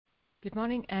Good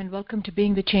morning and welcome to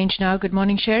Being the Change Now. Good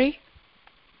morning, Sherry.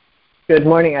 Good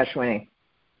morning, Ashwini.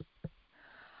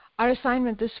 Our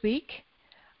assignment this week,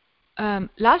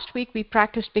 last week we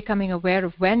practiced becoming aware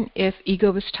of when, if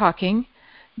ego was talking.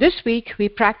 This week we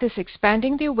practice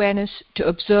expanding the awareness to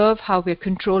observe how we are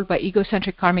controlled by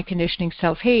egocentric karmic conditioning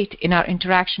self-hate in our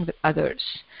interaction with others.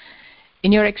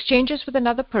 In your exchanges with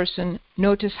another person,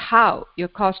 notice how you're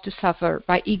caused to suffer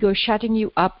by ego shutting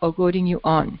you up or goading you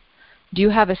on. Do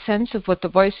you have a sense of what the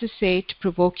voices say to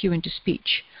provoke you into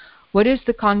speech? What is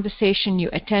the conversation you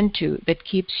attend to that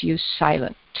keeps you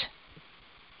silent?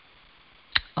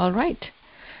 All right.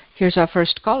 Here's our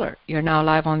first caller. You're now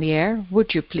live on the air.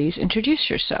 Would you please introduce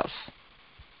yourself?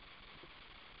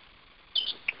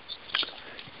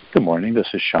 Good morning. This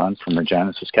is Sean from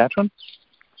Regina, Saskatchewan.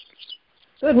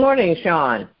 Good morning,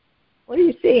 Sean. What are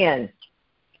you seeing?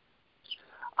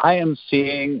 I am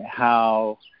seeing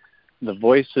how the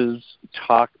voices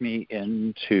talk me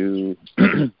into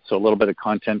so a little bit of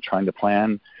content, trying to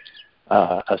plan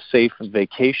a safe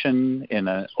vacation in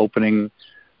an opening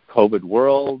COVID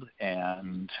world,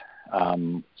 and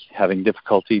having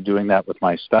difficulty doing that with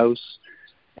my spouse.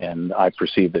 And I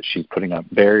perceive that she's putting up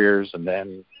barriers, and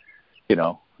then,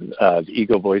 the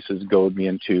ego voices goad me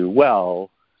into,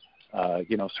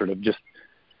 sort of just,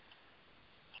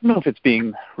 I don't know if it's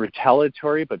being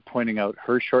retaliatory, but pointing out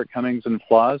her shortcomings and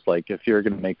flaws. Like, if you're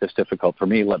going to make this difficult for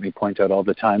me, let me point out all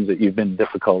the times that you've been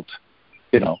difficult,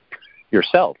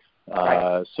 yourself.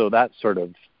 Right. So that's sort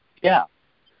of,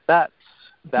 that's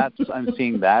I'm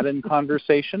seeing that in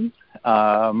conversation.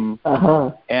 And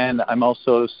I'm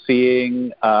also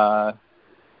seeing,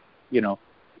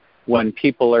 when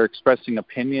people are expressing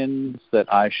opinions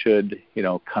that I should,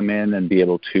 come in and be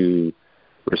able to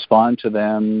respond to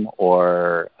them,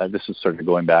 or this is sort of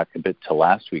going back a bit to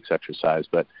last week's exercise,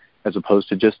 but as opposed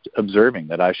to just observing,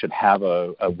 that I should have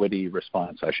a witty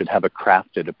response. I should have a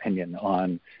crafted opinion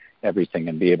on everything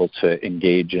and be able to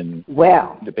engage in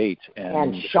debate.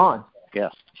 And Sean,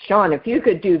 yes, Sean, if you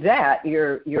could do that,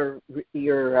 your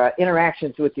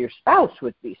interactions with your spouse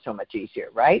would be so much easier,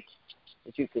 right?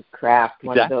 If you could craft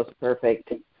one of those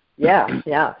perfect.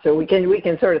 Yeah. So we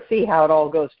can sort of see how it all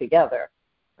goes together,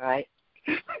 right?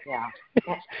 Yeah.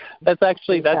 That's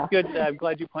good. I'm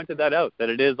glad you pointed that out, that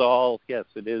it is all of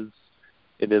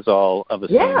the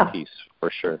same piece, for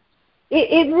sure.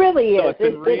 It really is.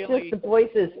 It's just the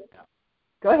voices.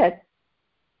 Go ahead.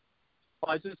 Well,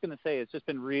 I was just going to say, it's just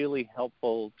been really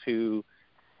helpful to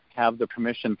have the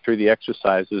permission through the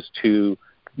exercises to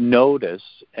notice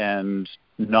and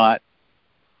not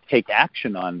take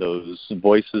action on those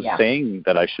voices saying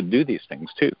that I should do these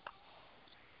things too.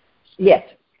 Yes,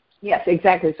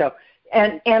 exactly so.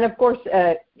 And of course,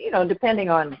 depending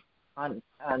on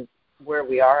where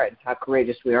we are and how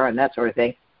courageous we are and that sort of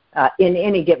thing, in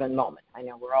any given moment. I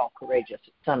know we're all courageous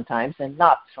sometimes and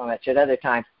not so much at other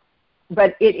times.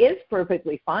 But it is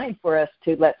perfectly fine for us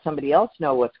to let somebody else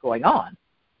know what's going on.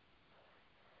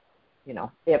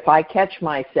 If I catch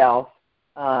myself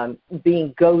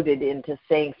being goaded into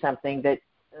saying something that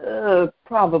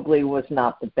probably was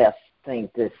not the best thing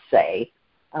to say,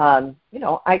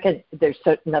 I can. There's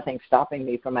nothing stopping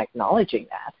me from acknowledging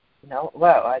that.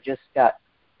 I just got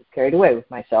carried away with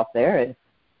myself there, and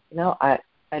I,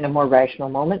 in a more rational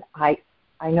moment, I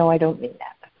know I don't mean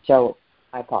that, so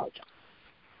I apologize.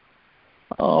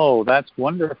 Oh, that's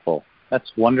wonderful.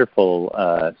 That's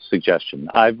wonderful suggestion.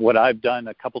 What I've done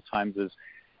a couple times is,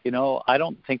 I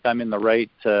don't think I'm in the right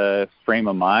frame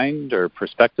of mind or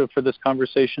perspective for this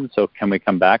conversation, so can we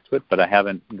come back to it? But I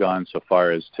haven't gone so far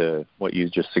as to what you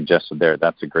just suggested there.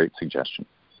 That's a great suggestion.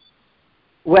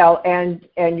 Well, and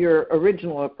your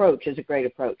original approach is a great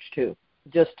approach, too,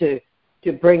 just to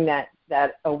bring that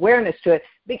awareness to it.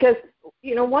 Because,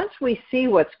 once we see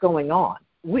what's going on,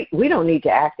 we don't need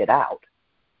to act it out,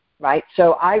 right?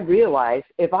 So I realize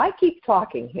if I keep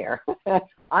talking here,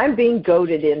 I'm being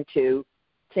goaded into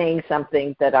saying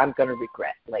something that I'm going to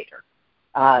regret later,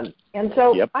 and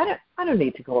so I don't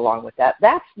need to go along with that.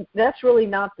 That's really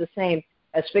not the same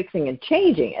as fixing and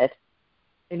changing it.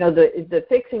 The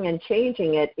fixing and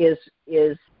changing it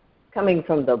is coming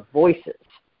from the voices.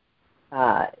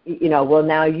 Well,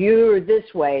 now you're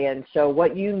this way, and so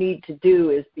what you need to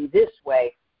do is be this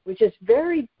way, which is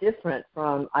very different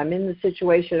from I'm in the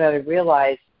situation and I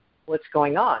realize what's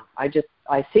going on.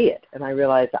 I see it, and I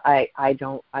realize I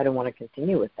don't want to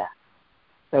continue with that.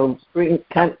 So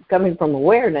coming from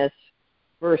awareness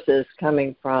versus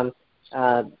coming from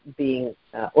being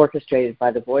orchestrated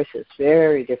by the voices,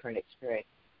 very different experience.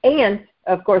 And,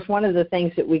 of course, one of the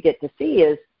things that we get to see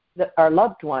is that our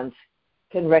loved ones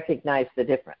can recognize the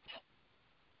difference.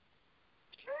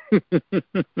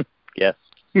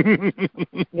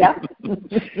 Yeah.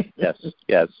 Yes.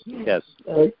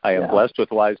 I am blessed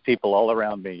with wise people all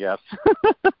around me. Yes.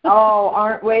 Oh,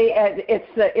 aren't we?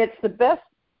 It's the best.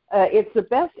 It's the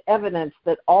best evidence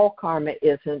that all karma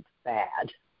isn't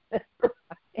bad.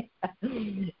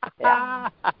 Yeah.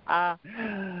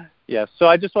 Yes. So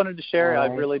I just wanted to share. All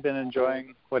right. I've really been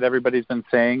enjoying what everybody's been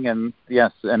saying, and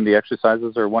yes, and the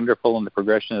exercises are wonderful, and the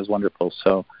progression is wonderful.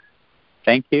 So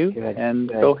thank you, Good.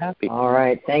 Go happy. All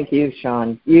right. Thank you,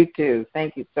 Sean. You too.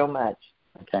 Thank you so much.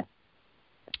 Okay.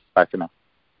 Bye for now.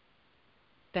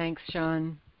 Thanks,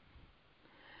 Sean.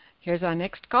 Here's our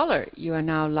next caller. You are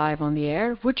now live on the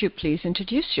air. Would you please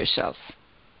introduce yourself?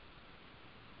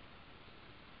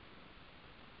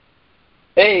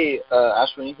 Hey,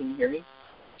 Ashwini, can you hear me?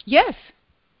 Yes.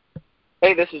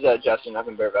 Hey, this is Justin up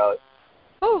in Bear Valley.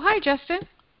 Oh, hi, Justin.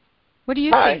 What do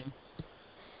you Hi.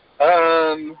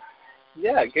 think?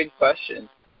 Yeah, good question.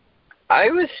 I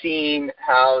was seeing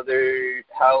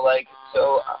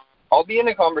so I'll be in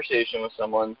a conversation with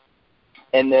someone,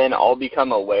 and then I'll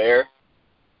become aware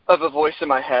of a voice in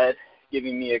my head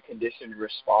giving me a conditioned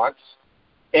response.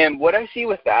 And what I see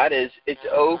with that is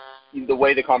the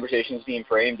way the conversation is being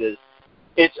framed is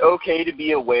it's okay to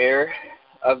be aware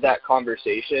of that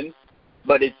conversation,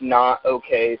 but it's not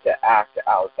okay to act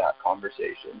out that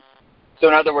conversation. So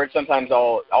in other words, sometimes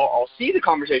I'll see the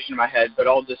conversation in my head, but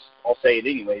I'll say it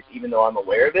anyways, even though I'm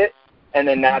aware of it, and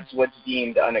then that's what's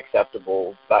deemed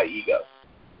unacceptable by ego.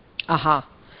 Aha.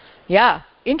 Yeah.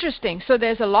 Interesting. So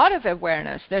there's a lot of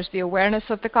awareness. There's the awareness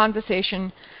of the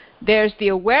conversation. There's the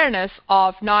awareness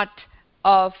of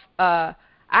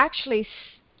actually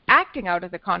acting out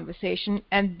of the conversation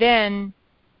and then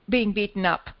being beaten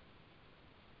up.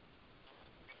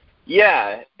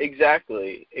 Yeah,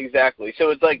 exactly.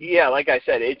 So it's like I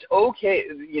said, it's okay,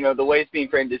 the way it's being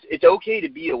framed is it's okay to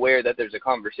be aware that there's a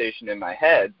conversation in my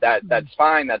head. That's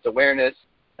fine, that's awareness.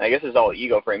 I guess it's all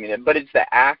ego framing it, but it's the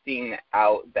acting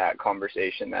out that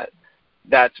conversation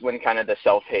that's when kind of the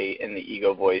self-hate and the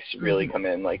ego voice really come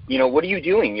in. Like, what are you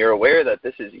doing? You're aware that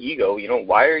this is ego.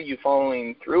 Why are you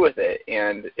following through with it?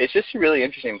 And it's just a really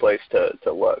interesting place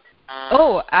to look.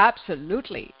 Oh,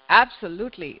 absolutely,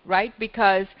 right?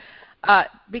 Because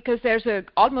there's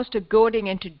almost a goading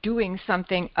into doing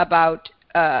something about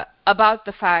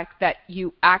the fact that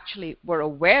you actually were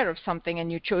aware of something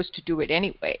and you chose to do it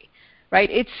anyway, right?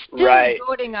 It's still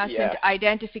goading us into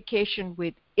identification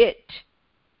with it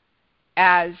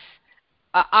as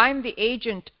I'm the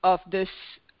agent of this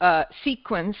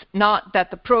sequence, not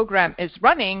that the program is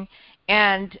running,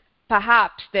 and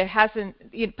perhaps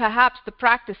perhaps the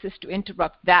practice is to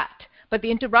interrupt that. But the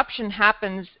interruption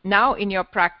happens now in your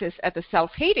practice at the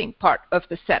self-hating part of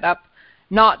the setup,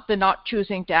 not the not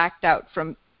choosing to act out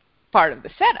from part of the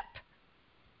setup.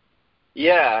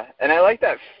 Yeah, and I like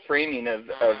that framing of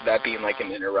that being like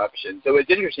an interruption. So it's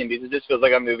interesting because it just feels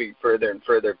like I'm moving further and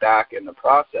further back in the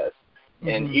process.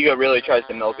 And ego really tries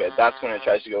to milk it. That's when it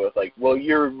tries to go with like, well,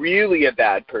 you're really a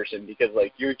bad person because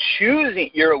like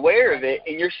you're aware of it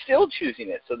and you're still choosing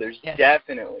it. So there's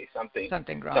definitely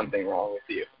something wrong with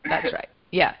you. That's right.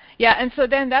 Yeah. And so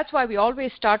then that's why we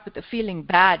always start with the feeling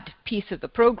bad piece of the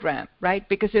program, right?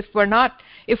 Because if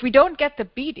we don't get the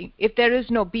beating, if there is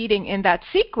no beating in that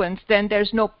sequence, then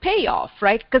there's no payoff,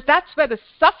 right? Because that's where the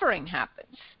suffering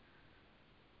happens.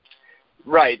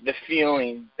 Right, the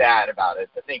feeling bad about it,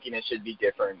 the thinking it should be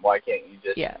different. Why can't you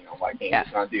just, why can't you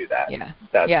just not do that? Yeah.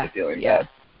 That's the feeling bad.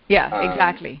 Yeah,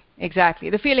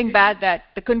 exactly. The feeling bad that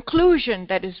the conclusion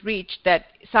that is reached that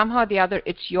somehow or the other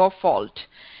it's your fault.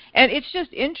 And it's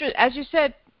just as you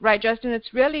said, right, Justin,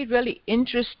 it's really, really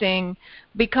interesting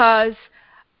because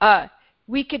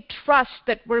we could trust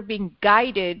that we're being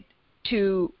guided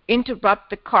to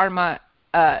interrupt the karma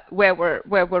where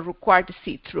we're required to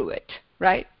see through it,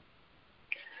 right?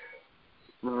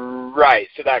 Right,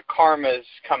 so that karma is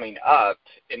coming up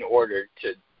in order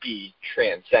to be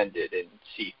transcended and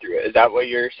see through it. Is that what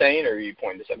you're saying, or are you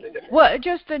pointing to something different? Well,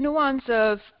 just the nuance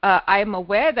of I am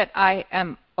aware that I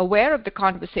am aware of the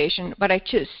conversation, but I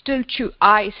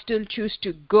still choose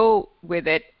to go with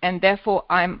it, and therefore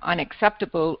I'm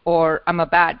unacceptable or I'm a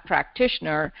bad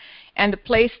practitioner. And the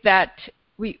place that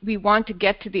we want to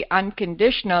get to the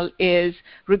unconditional is,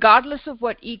 regardless of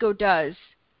what ego does,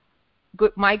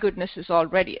 my goodness is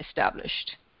already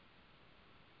established.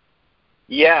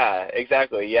 Yeah,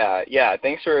 exactly. Yeah.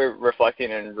 Thanks for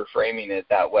reflecting and reframing it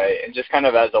that way. And just kind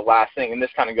of as a last thing, and this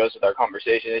kind of goes with our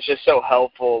conversation, it's just so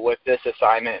helpful with this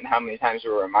assignment and how many times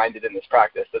we're reminded in this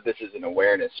practice that this is an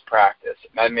awareness practice.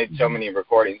 I've made so many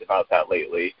recordings about that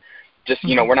lately. just,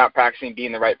 we're not practicing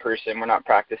being the right person. We're not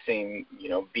practicing,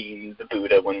 being the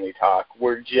Buddha when we talk.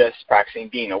 We're just practicing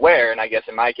being aware. And I guess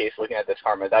in my case, looking at this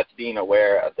karma, that's being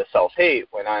aware of the self-hate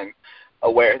when I'm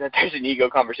aware that there's an ego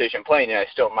conversation playing, and I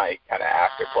still might kind of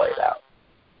act or play it out.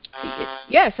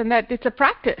 Yes, and that it's a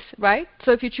practice, right?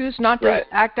 So if you choose not to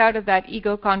act out of that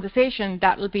ego conversation,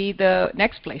 that will be the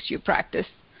next place you practice.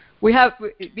 We have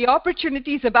the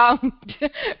opportunities abound,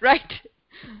 right?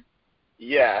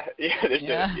 Yeah,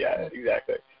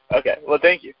 exactly. Okay, well,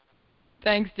 thank you.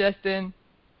 Thanks, Justin.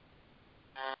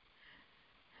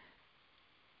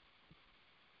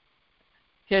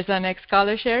 Here's our next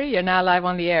caller, Sherry. You're now live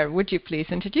on the air. Would you please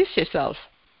introduce yourself?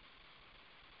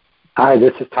 Hi,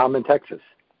 this is Tom in Texas.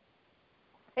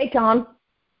 Hey, Tom.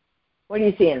 What are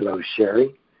you seeing? Hello,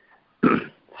 Sherry.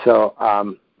 So,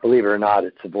 believe it or not,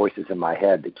 it's the voices in my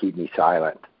head that keep me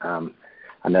silent. I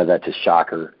know that's a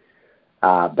shocker,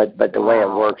 but the way it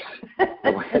works,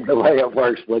 the way it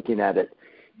works, looking at it,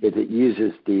 is it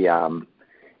uses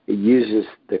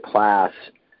the class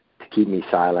to keep me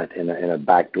silent in a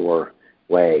backdoor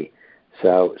way.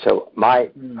 So my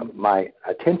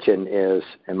attention is,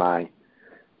 and my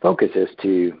focus is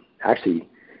to actually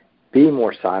be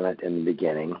more silent in the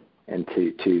beginning and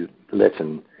to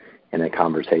listen in a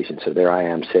conversation. So there I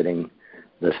am sitting,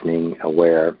 listening,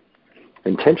 aware,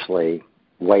 intentionally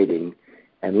waiting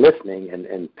and listening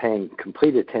and paying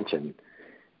complete attention.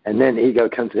 And then ego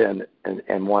comes in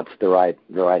and wants the right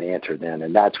answer then.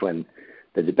 And that's when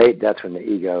the debate, that's when the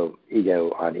ego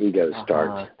on ego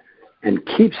starts and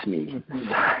keeps me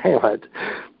silent.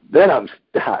 Then I'm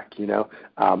stuck,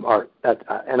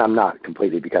 and I'm not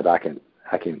completely, because I can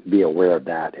be aware of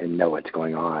that and know what's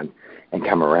going on and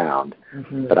come around.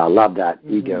 But I love that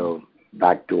ego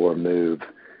backdoor move,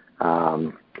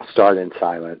 start in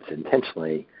silence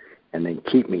intentionally, and then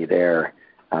keep me there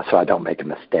so I don't make a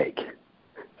mistake,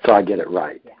 so I get it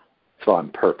right, so I'm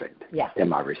perfect in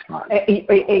my response.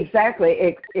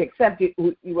 Exactly, except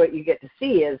what you get to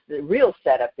see is the real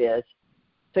setup is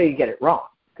so you get it wrong,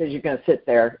 because you're going to sit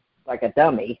there like a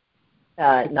dummy,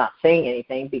 not saying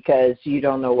anything because you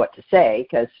don't know what to say,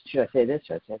 because should I say this,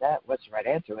 should I say that, what's the right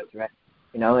answer, what's the right,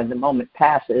 and the moment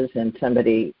passes and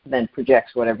somebody then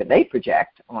projects whatever they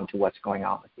project onto what's going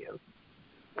on with you.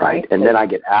 Right, and then I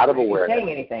get out of awareness, saying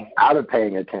anything, out of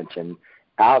paying attention,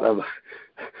 now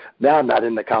I'm not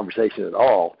in the conversation at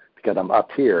all because I'm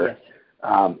up here,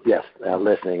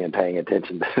 listening and paying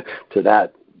attention to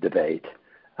that debate.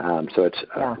 So it's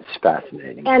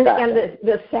fascinating. And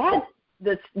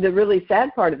the really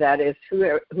sad part of that is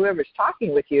whoever's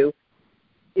talking with you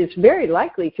is very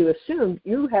likely to assume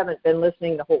you haven't been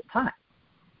listening the whole time.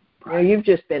 Right. You've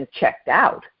just been checked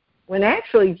out, when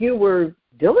actually you were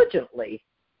diligently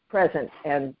present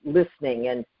and listening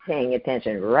and paying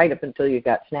attention right up until you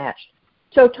got snatched.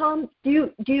 So, Tom,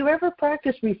 do you ever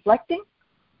practice reflecting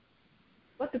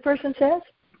what the person says?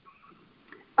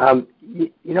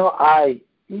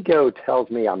 Ego tells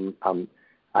me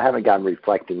I haven't gotten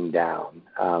reflecting down,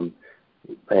 and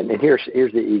here's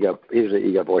the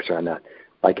ego voice around that.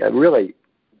 Like a really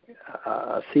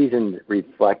seasoned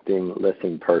reflecting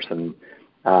listening person,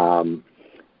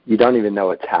 you don't even know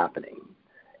what's happening.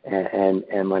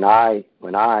 And when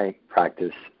I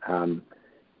practice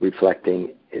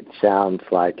reflecting, it sounds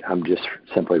like I'm just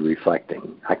simply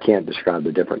reflecting. I can't describe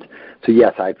the difference. So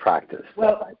yes, I practice.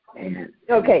 Well,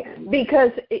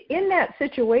 because in that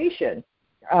situation,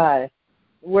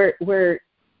 where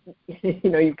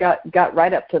you've got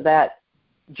right up to that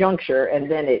juncture, and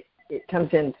then it comes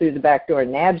in through the back door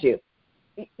and nabs you,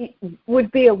 it would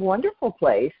be a wonderful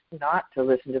place not to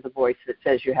listen to the voice that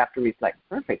says you have to reflect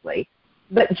perfectly,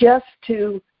 but just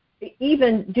to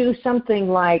even do something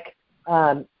like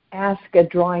ask a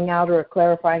drawing out or a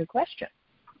clarifying question.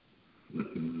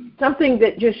 Something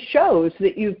that just shows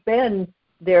that you've been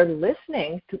there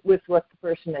listening with what the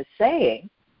person is saying,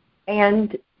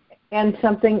 and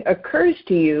something occurs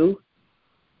to you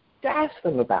to ask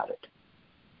them about it.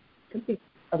 It could be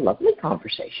a lovely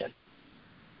conversation.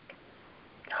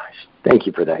 Gosh, thank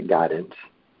you for that guidance.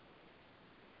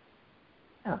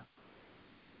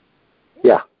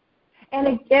 Yeah.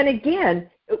 And again,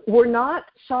 we're not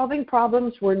solving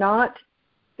problems. We're not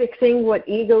fixing what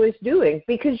ego is doing,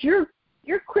 because you're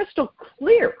crystal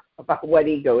clear about what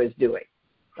ego is doing,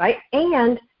 right?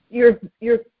 And you're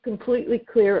completely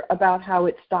clear about how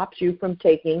it stops you from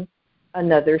taking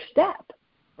another step,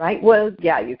 right? Well,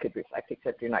 yeah, you could reflect,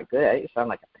 except you're not good at it. You sound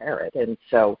like a parrot. And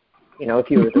so,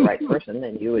 if you were the right person,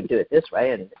 then you would do it this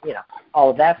way, and, all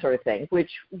of that sort of thing,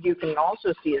 which you can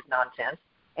also see as nonsense.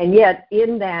 And yet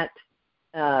in that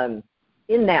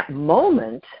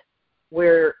moment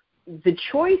where the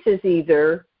choice is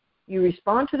either you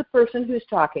respond to the person who's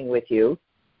talking with you,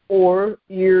 or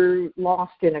you're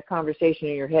lost in a conversation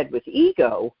in your head with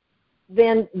ego,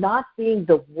 then not being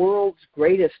the world's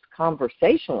greatest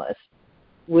conversationalist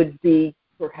would be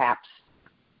perhaps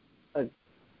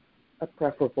a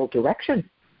preferable direction.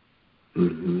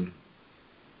 Mm-hmm.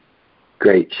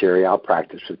 Great, Sherry. I'll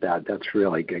practice with that. That's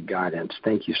really good guidance.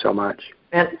 Thank you so much.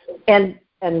 And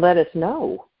let us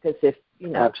know, because if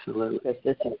absolutely,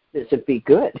 because this would be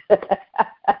good.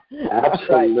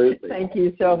 Absolutely. Right. Thank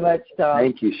you so much, Tom.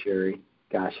 Thank you, Sherry.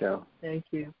 Gasho. Thank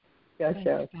you.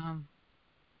 Gasho.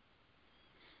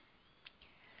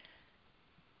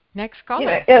 Next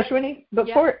caller. Ashwini,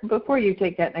 before you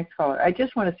take that next caller, I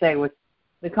just want to say with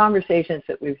the conversations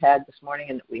that we've had this morning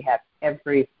and that we have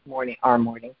every morning, our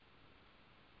morning,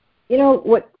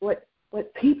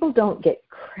 what people don't get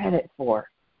credit for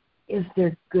is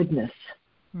their goodness.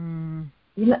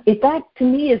 That to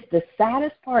me is the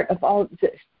saddest part of all.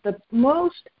 The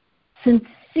most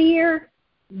sincere,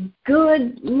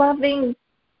 good, loving,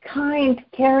 kind,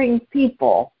 caring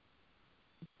people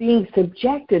being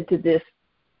subjected to this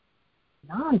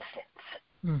nonsense.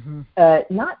 Mm-hmm.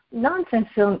 Not nonsense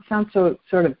sounds so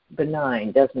sort of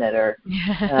benign, doesn't it? Or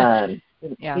yeah.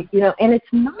 And it's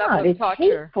not. It's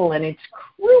torture. Hateful and it's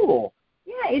cruel.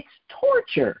 Yeah, it's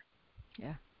torture.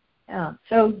 Yeah. Yeah.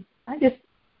 So I just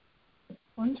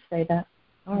wanted to say that.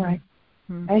 All right.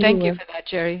 Mm-hmm. Thank you for that,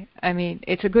 Jerry. I mean,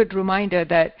 it's a good reminder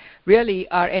that really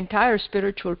our entire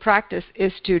spiritual practice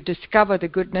is to discover the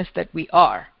goodness that we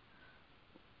are.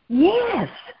 Yes.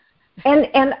 And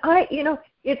I,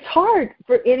 it's hard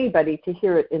for anybody to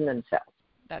hear it in themselves.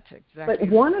 That's exactly. But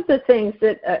one of the things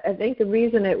that I think the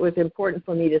reason it was important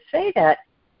for me to say that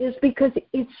is because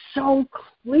it's so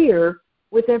clear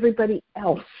with everybody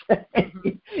else.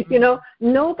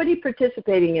 Nobody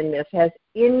participating in this has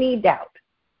any doubt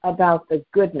about the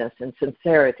goodness and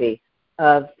sincerity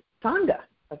of Sangha,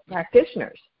 of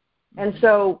practitioners. And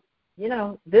so,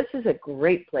 this is a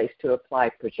great place to apply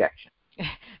projection.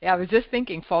 Yeah, I was just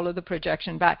thinking, follow the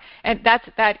projection back. And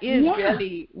that is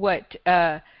really what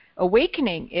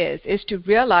awakening is to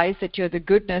realize that you're the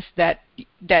goodness that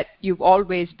you've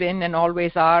always been and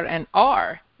always are and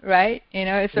are, right?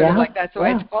 It's sort of like that's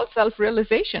why it's called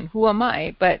self-realization. Who am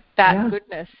I? But that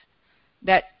goodness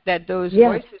that those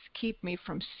voices keep me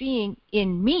from seeing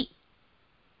in me.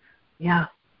 Yeah.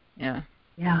 Yeah.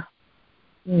 Yeah.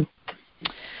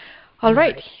 All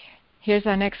right. Here's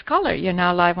our next caller. You're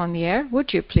now live on the air.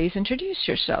 Would you please introduce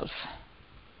yourself?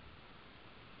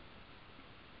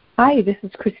 Hi, this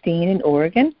is Christine in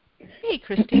Oregon. Hey,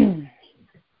 Christine.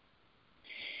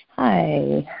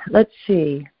 Hi. Let's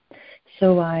see.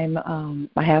 So I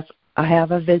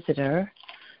have a visitor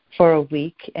for a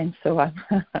week, and so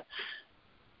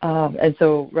and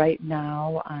so right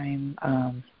now I'm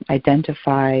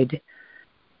identified.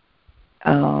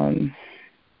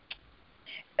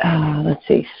 Let's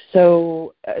see.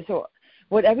 So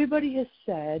what everybody has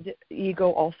said,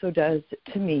 ego also does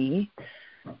to me.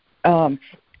 And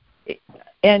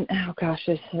oh gosh,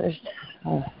 there's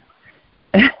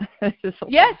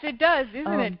yes, it does,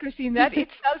 isn't it, Christine? That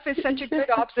itself is such a good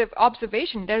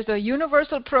observation. There's a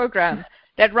universal program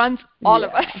that runs all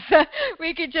of us.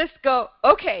 We could just go,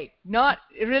 okay, not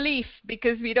relief,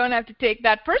 because we don't have to take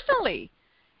that personally.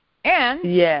 And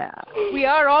we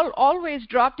are always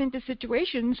dropped into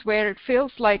situations where it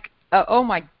feels like, oh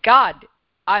my God,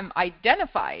 I'm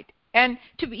identified. And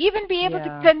to even be able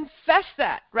to confess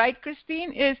that, right,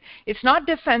 Christine, it's not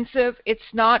defensive. It's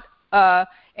not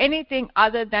anything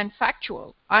other than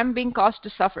factual. I'm being caused to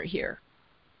suffer here,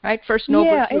 right? First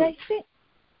noble truth. And I think,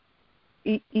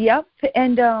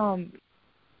 and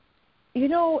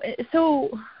so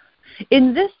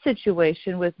in this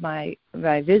situation with my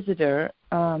visitor,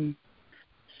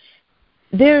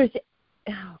 there's,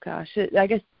 I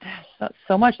guess not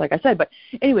so much, like I said, but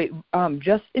anyway,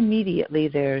 just immediately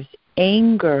there's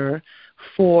anger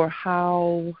for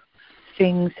how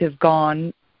things have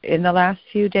gone in the last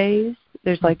few days.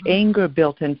 There's like anger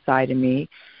built inside of me,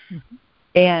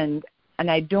 and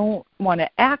I don't want to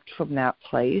act from that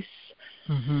place,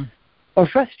 or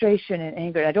frustration and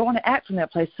anger. I don't want to act from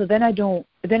that place. So then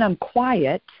I'm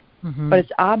quiet, but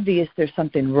it's obvious there's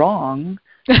something wrong.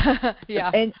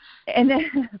 And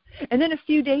then a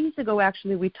few days ago,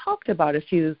 actually, we talked about a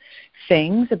few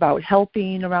things about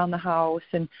helping around the house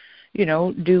and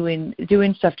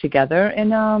doing stuff together.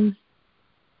 And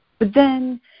but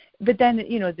then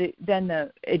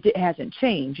it hasn't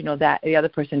changed. That the other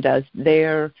person does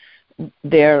their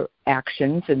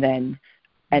actions, and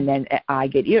then I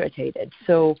get irritated.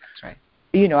 So that's right.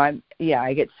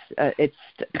 I get it's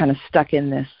kind of stuck in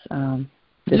this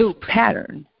loop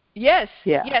pattern. Yes.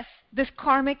 Yeah. Yes. This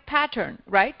karmic pattern,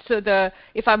 right? So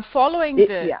if I'm following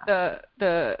the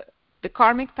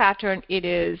karmic pattern, it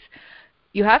is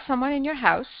you have someone in your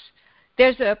house.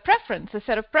 There's a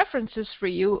set of preferences for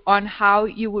you on how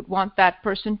you would want that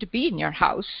person to be in your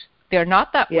house. They're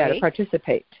not that way. Yeah, to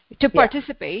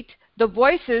participate. The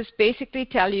voices basically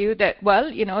tell you that,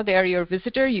 well, they're your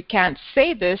visitor, you can't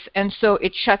say this, and so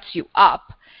it shuts you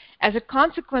up. As a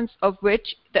consequence of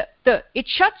which, it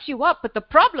shuts you up, but the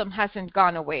problem hasn't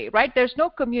gone away, right? There's no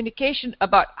communication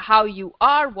about how you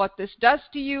are, what this does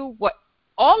to you,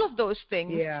 all of those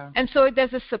things. Yeah. And so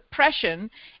there's a suppression,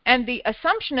 and the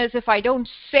assumption is if I don't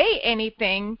say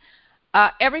anything,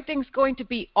 everything's going to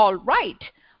be all right.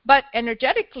 But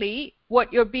energetically,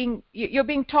 what you're being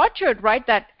tortured, right?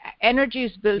 That energy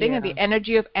is building, and the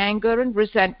energy of anger and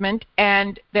resentment,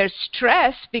 and there's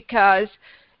stress because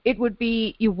it would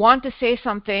be you want to say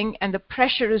something and the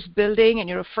pressure is building and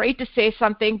you're afraid to say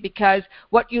something because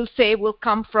what you'll say will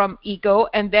come from ego,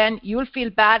 and then you'll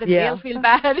feel bad and they'll feel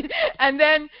bad and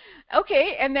then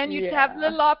you have a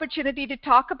little opportunity to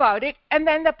talk about it, and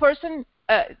then the person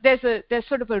there's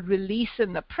sort of a release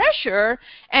in the pressure,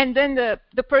 and then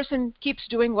the person keeps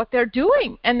doing what they're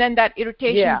doing, and then that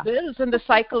irritation builds and the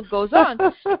cycle goes on.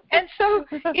 And so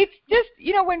it's just,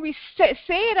 when we say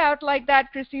it out like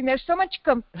that, Christine, there's so much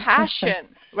compassion,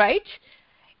 right?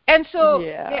 And so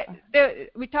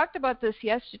we talked about this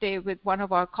yesterday with one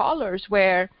of our callers,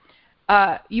 where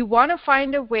you want to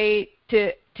find a way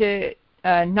to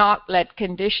not let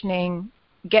conditioning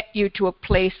get you to a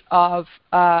place of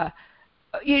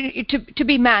to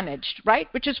be managed, right?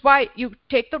 Which is why you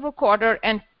take the recorder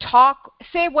and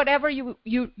say whatever you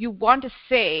want to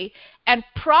say, and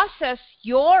process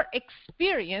your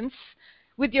experience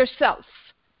with yourself,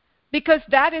 because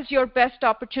that is your best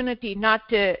opportunity not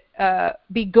to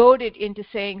be goaded into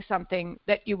saying something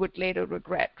that you would later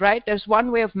regret, right? There's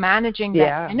one way of managing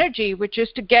that energy, which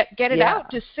is to get it out,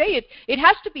 to say it. It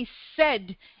has to be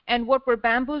said, and what we're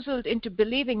bamboozled into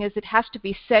believing is it has to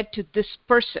be said to this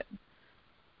person.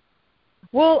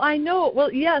 Well, I know. Well,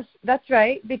 yes, that's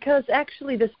right, because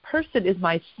actually this person is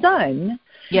my son.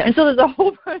 Yes. And so there's a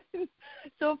whole person.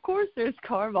 So, of course, there's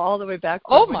karma all the way back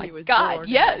from when he was born. Oh, my God,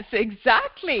 yes,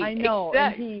 exactly. I know.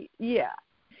 Exactly.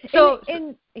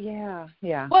 And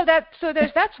Well,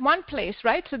 that's one place,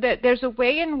 right? So there's a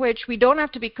way in which we don't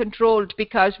have to be controlled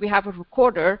because we have a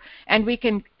recorder and we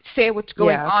can say what's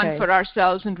going on for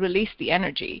ourselves and release the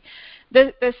energy.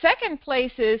 The second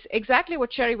place is exactly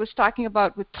what Sherry was talking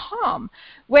about with Tom,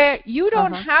 where you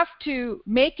don't have to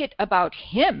make it about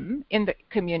him in the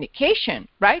communication,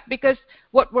 right? Because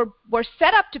what we're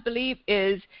set up to believe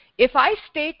is if I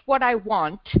state what I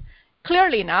want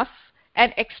clearly enough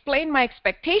and explain my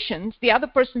expectations, the other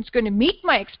person's going to meet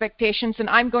my expectations and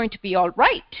I'm going to be all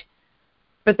right.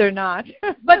 But they're not.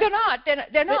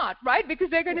 They're not, right? Because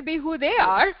they're going to be who they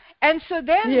are. And so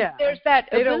then there's that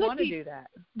ability. They don't want to do that.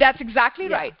 That's exactly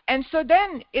right. And so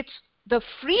then it's the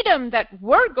freedom that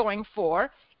we're going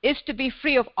for is to be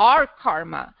free of our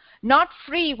karma, not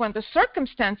free when the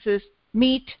circumstances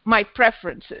meet my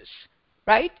preferences,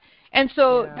 right? And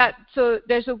so so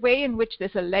there's a way in which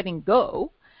there's a letting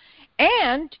go.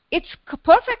 And it's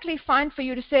perfectly fine for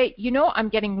you to say, I'm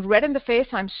getting red in the face.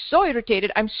 I'm so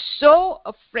irritated. I'm so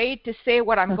afraid to say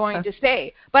what I'm going to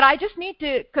say. But I just need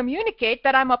to communicate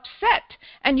that I'm upset.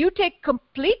 And you take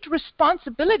complete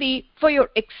responsibility for your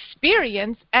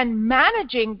experience and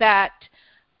managing that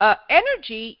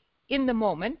energy in the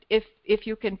moment, if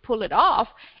you can pull it off.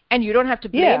 And you don't have to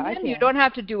blame him. You don't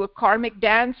have to do a karmic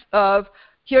dance of,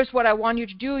 here's what I want you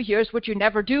to do, here's what you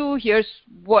never do, here's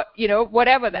what,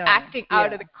 whatever, the acting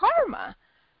out of the karma,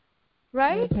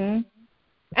 right? Mm-hmm.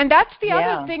 And that's the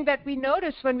other thing that we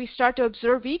notice when we start to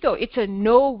observe ego. It's a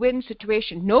no-win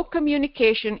situation. No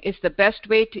communication is the best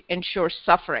way to ensure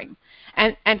suffering.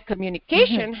 And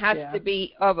communication has to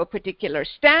be of a particular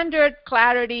standard,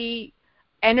 clarity,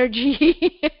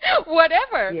 energy,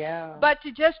 whatever. Yeah. But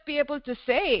to just be able to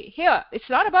say, here, it's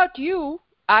not about you.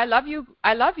 I love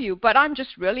you, but I'm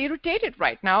just really irritated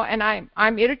right now, and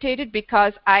I'm irritated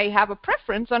because I have a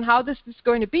preference on how this is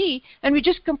going to be, and we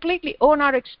just completely own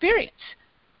our experience.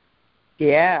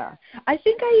 Yeah. I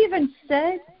think I even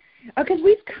said, because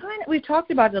we've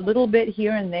talked about it a little bit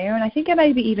here and there, and I think I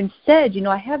maybe even said,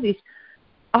 I have these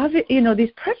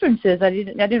these preferences. I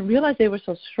didn't realize they were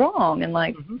so strong,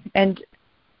 and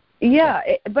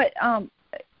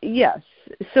yes.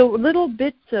 So little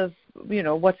bits of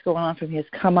what's going on from me has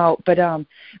come out, but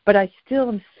I still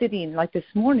am sitting like this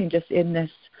morning just in this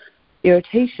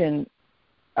irritation.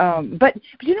 But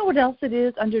you know what else it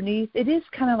is underneath? It is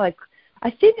kind of like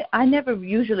I think I never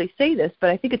usually say this, but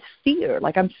I think it's fear.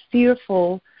 Like I'm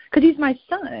fearful because he's my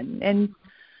son, and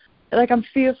like I'm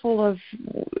fearful of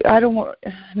I don't want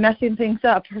messing things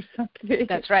up or something.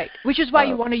 That's right. Which is why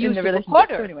you want to use the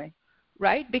recorder, so anyway.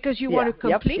 Right? Because you want to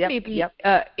completely be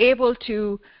able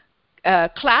to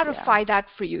clarify that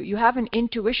for you. You have an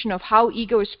intuition of how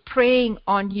ego is preying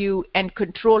on you and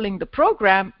controlling the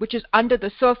program, which is under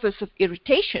the surface of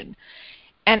irritation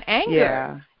and anger.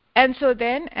 Yeah. And so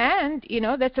then, and, you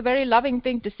know, that's a very loving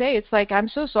thing to say. It's like, I'm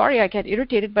so sorry I get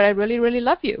irritated, but I really, really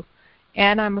love you.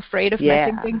 And I'm afraid of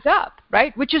messing things up,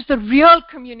 right? Which is the real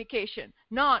communication,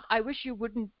 not, I wish you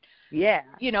wouldn't,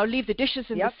 you know, leave the dishes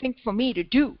in the sink for me to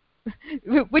do,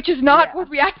 which is not what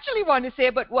we actually want to say,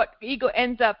 but what ego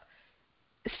ends up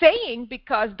saying,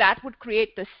 because that would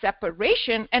create the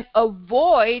separation and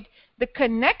avoid the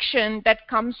connection that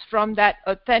comes from that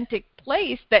authentic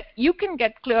place that you can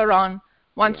get clear on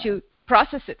once you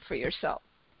process it for yourself.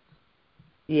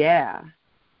 Yeah.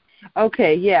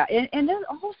 Okay, yeah. And then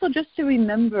also just to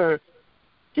remember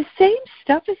the same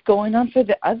stuff is going on for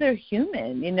the other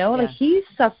human, you know, like he's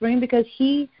suffering because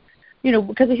he, you know,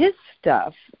 because of his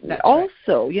stuff. That's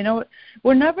also, you know,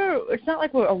 we're never, it's not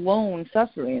like we're alone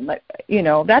suffering. Like, you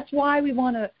know, that's why we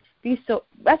want to be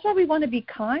that's why we want to be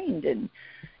kind and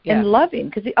loving,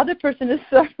 because the other person is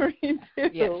suffering too.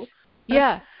 Yes.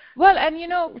 Yeah. Well, and you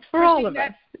know, for all of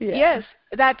us. Yes,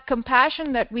 that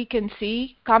compassion that we can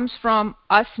see comes from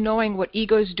us knowing what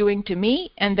ego is doing to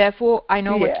me, and therefore I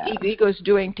know what ego is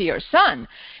doing to your son.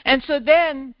 And so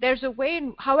then there's a way,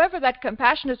 however, that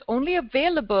compassion is only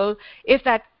available if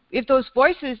those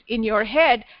voices in your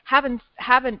head haven't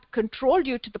controlled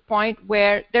you to the point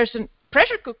where there's a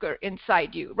pressure cooker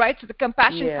inside you, right? So the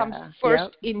compassion comes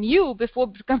first in you before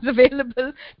it becomes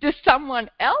available to someone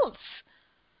else.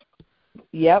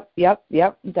 Yep,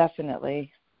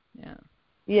 definitely.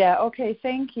 Yeah, okay,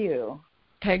 thank you.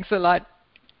 Thanks a lot.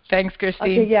 Thanks,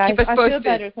 Christine. Okay, Keep us I posted.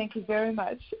 feel better. Thank you very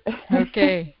much.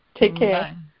 Okay. Take care.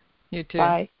 Bye. You too.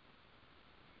 Bye.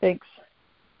 Thanks.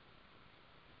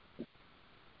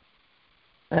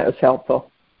 That was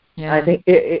helpful. Yeah. I think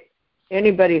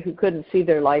anybody who couldn't see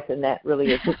their life in that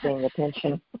really isn't paying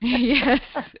attention. Yes.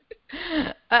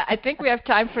 I think we have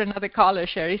time for another caller,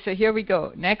 Sherry. So here we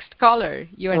go. Next caller.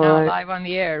 You are now live on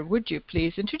the air. Would you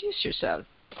please introduce yourself?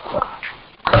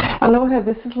 Aloha,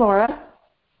 this is Laura.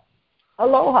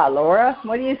 Aloha, Laura.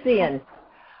 What are you seeing?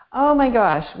 Oh, my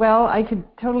gosh. Well, I could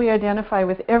totally identify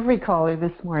with every caller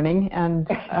this morning, and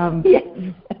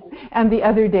and the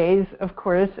other days, of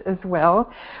course, as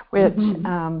well, which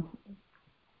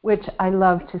I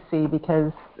love to see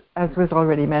because, as was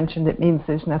already mentioned, it means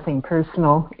there's nothing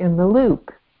personal in the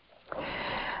loop.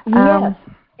 Yes,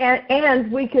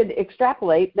 and we could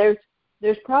extrapolate. There's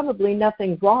probably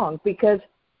nothing wrong, because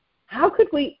how could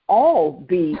we all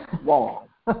be wrong?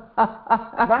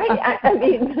 Right? I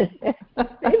mean,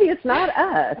 maybe it's not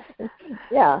us.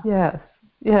 Yeah.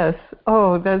 Yes.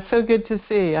 Oh, that's so good to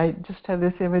see. I just have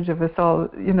this image of us all,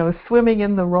 you know, swimming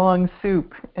in the wrong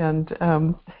soup and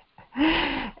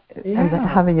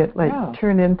having it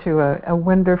turn into a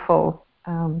wonderful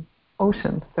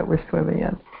ocean that we're swimming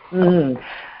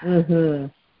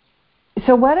in.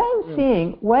 So what I'm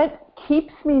seeing, what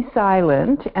keeps me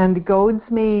silent and goads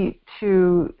me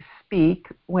to speak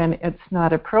when it's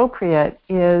not appropriate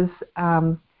is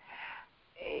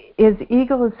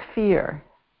ego's fear.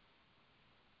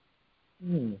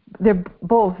 They're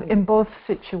both in both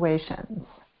situations.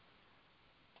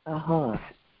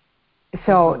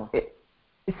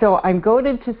 So I'm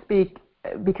goaded to speak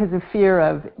because of fear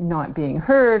of not being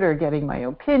heard or getting my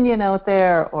opinion out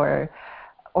there, or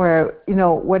you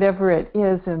know, whatever it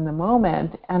is in the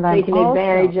moment, and I'm taken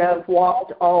advantage of,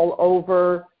 walked all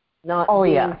over, not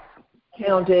being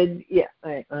counted,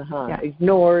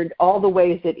 ignored, all the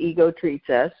ways that ego treats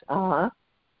us.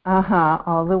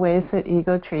 All the ways that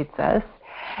ego treats us,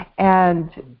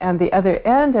 and the other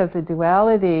end of the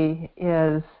duality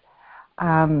is,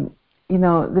 you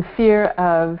know, the fear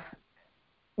of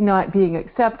not being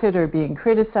accepted or being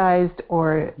criticized,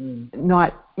 or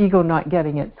ego not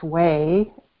getting its way,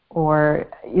 or,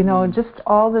 you know, just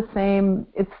all the same.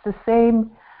 It's the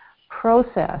same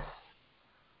process.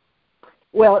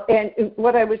 Well, and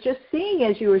what I was just seeing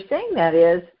as you were saying that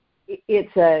is,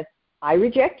 it's I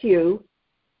reject you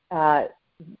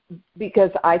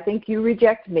because I think you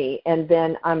reject me, and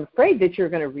then I'm afraid that you're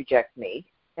going to reject me,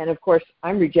 and of course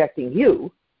I'm rejecting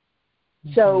you.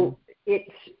 So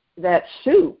it's that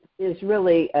soup is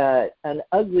really an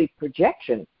ugly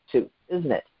projection soup,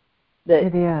 isn't it?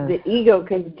 It is. The ego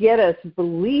can get us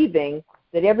believing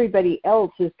that everybody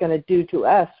else is going to do to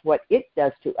us what it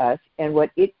does to us and what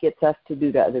it gets us to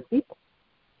do to other people.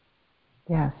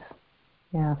 Yes.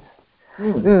 Yes.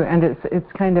 Ooh, and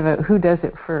it's kind of a who does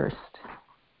it first.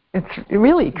 It's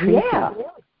really creepy. Yeah.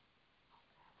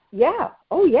 Yeah.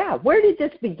 Oh, yeah. Where did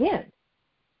this begin?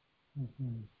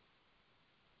 Mm-hmm.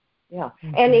 Yeah.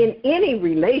 Mm-hmm. And in any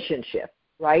relationship,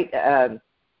 right?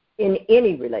 In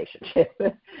any relationship,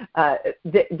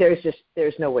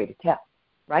 there's no way to tell,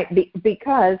 right?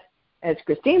 Because, as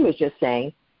Christine was just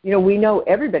saying, we know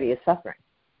everybody is suffering.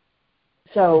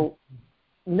 So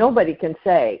nobody can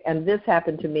say, and this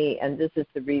happened to me, and this is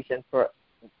the reason for.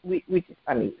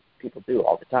 I mean, people do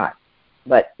all the time,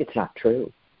 but it's not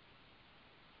true.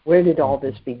 Where did all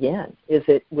this begin? Is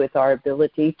it with our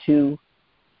ability to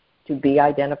be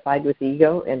identified with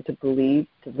ego and to believe,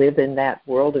 to live in that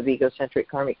world of egocentric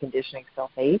karmic conditioning,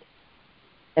 self-hate,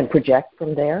 and project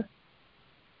from there?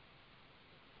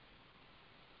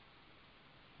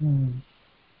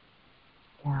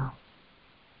 Yeah.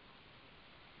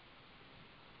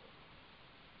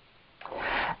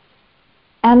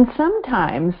 And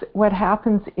sometimes what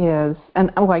happens is,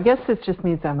 and I guess this just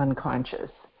means I'm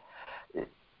unconscious.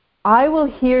 I will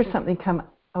hear something come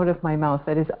out of my mouth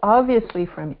that is obviously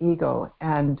from ego,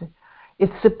 and it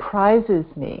surprises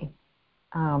me.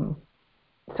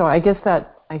 So I guess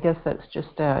that's just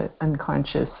an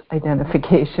unconscious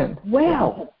identification.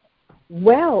 Well,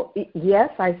 yes,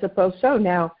 I suppose so.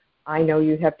 Now I know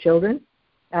you have children,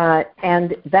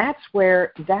 and that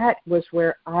was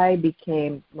where I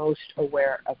became most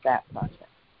aware of that process.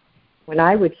 When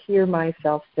I would hear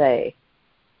myself say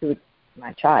to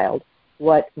my child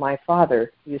what my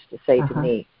father used to say to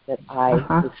me that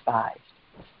I despised,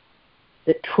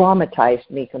 that traumatized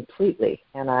me completely,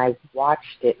 and I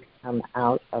watched it come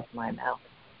out of my mouth.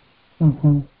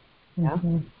 Mm-hmm.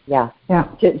 Yeah.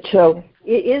 So,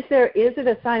 is it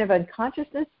a sign of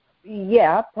unconsciousness?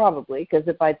 Yeah, probably, because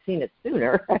if I'd seen it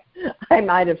sooner, I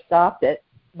might have stopped it.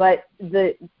 But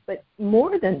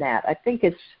more than that, I think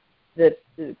it's the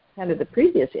kind of the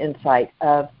previous insight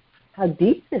of how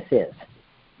deep this is.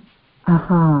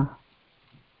 Yeah.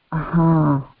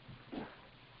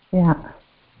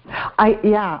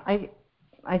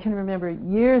 I can remember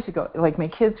years ago, like my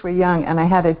kids were young, and I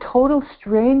had a total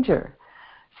stranger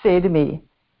say to me,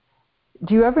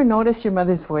 "Do you ever notice your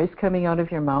mother's voice coming out of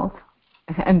your mouth?"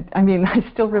 And I mean, I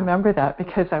still remember that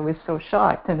because I was so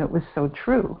shocked, and it was so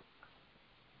true.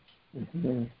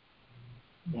 Mm-hmm.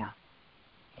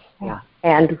 Yeah.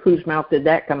 And whose mouth did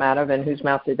that come out of, and whose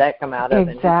mouth did that come out of?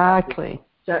 Exactly.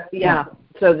 So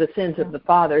so the sins of the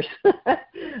fathers.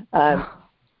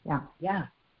 Yeah.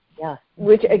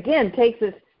 Which again takes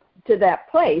us to that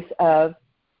place of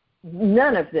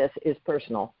none of this is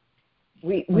personal.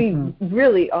 We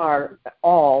really are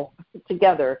all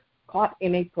together caught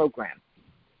in a program,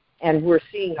 and we're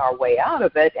seeing our way out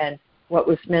of it. And what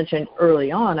was mentioned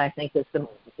early on, I think, is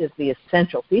the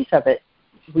essential piece of it.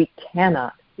 We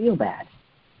cannot feel bad.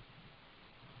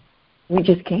 We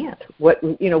just can't.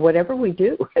 Whatever we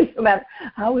do, no matter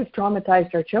how we've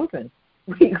traumatized our children,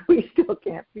 we still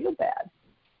can't feel bad.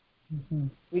 Mm-hmm.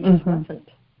 We just mustn't.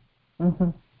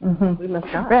 Mm-hmm. Mm-hmm. We must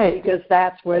not, right? Because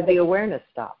that's where the awareness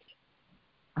stops.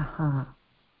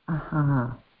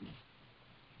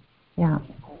 Yeah.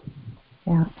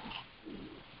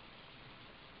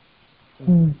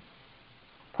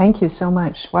 Thank you so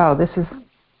much. Wow, this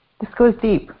goes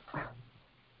deep.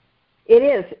 It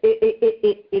is.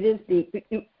 It is deep.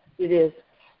 It is.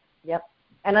 Yep.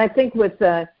 And I think with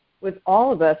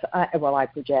all of us, I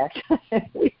project.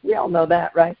 we all know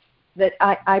that, right? That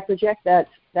I project that's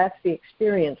the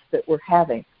experience that we're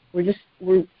having. We're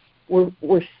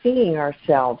seeing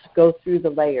ourselves go through the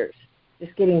layers,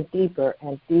 just getting deeper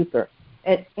and deeper.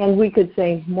 And we could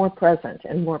say more present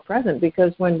and more present,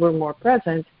 because when we're more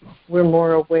present, we're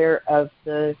more aware of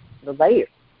the layers.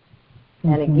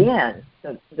 Mm-hmm. And again,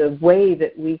 the way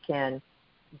that we can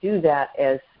do that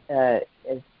as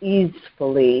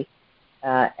easily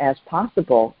as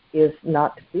possible is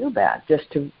not to feel bad,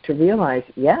 just to realize,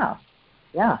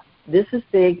 this is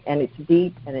big, and it's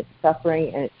deep, and it's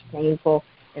suffering, and it's painful,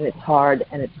 and it's hard,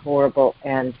 and it's horrible,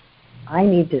 and I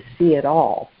need to see it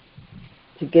all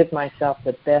to give myself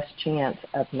the best chance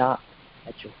of not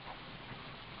perpetuating.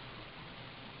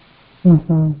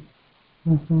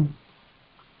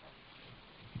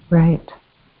 Right.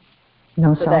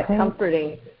 No so self-hate. That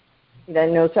comforting,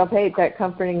 no self-hate, that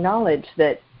comforting knowledge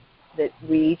that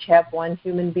we each have one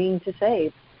human being to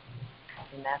save,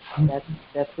 and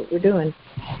that's what we're doing.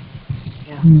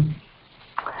 Yeah.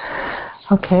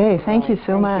 Okay. Thank you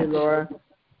so much, Thank you, Laura.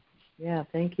 Yeah.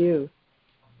 Thank you.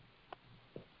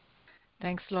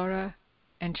 Thanks, Laura.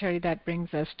 And Terry, that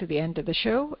brings us to the end of the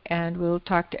show, and we'll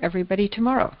talk to everybody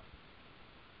tomorrow.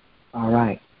 All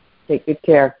right. Take good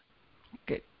care.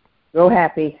 Good. Go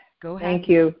happy. Go happy. Thank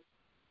you.